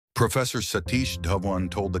Professor Satish Dhawan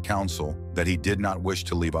told the council that he did not wish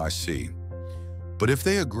to leave IC, but if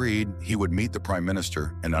they agreed, he would meet the Prime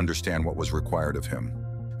Minister and understand what was required of him.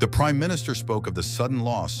 The Prime Minister spoke of the sudden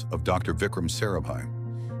loss of Dr. Vikram Sarabhai.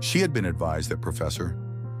 She had been advised that Professor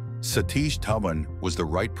Satish Dhawan was the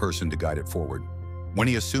right person to guide it forward. When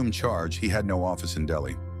he assumed charge, he had no office in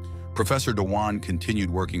Delhi. Professor Dhawan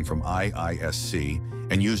continued working from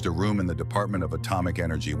IISc and used a room in the Department of Atomic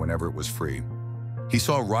Energy whenever it was free. He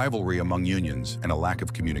saw rivalry among unions and a lack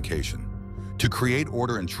of communication. To create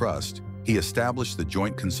order and trust, he established the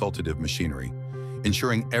joint consultative machinery,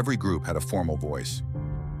 ensuring every group had a formal voice.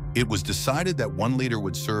 It was decided that one leader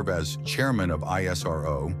would serve as chairman of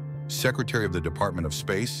ISRO, secretary of the Department of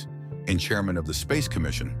Space, and chairman of the Space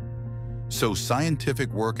Commission. So scientific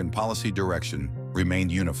work and policy direction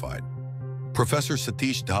remained unified. Professor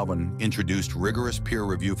Satish Dhawan introduced rigorous peer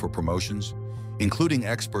review for promotions, including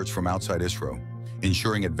experts from outside ISRO,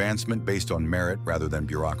 ensuring advancement based on merit rather than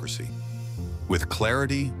bureaucracy. With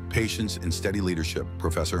clarity, patience, and steady leadership,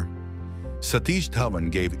 Professor Satish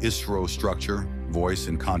Dhawan gave ISRO structure, voice,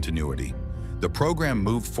 and continuity. The program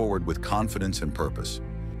moved forward with confidence and purpose.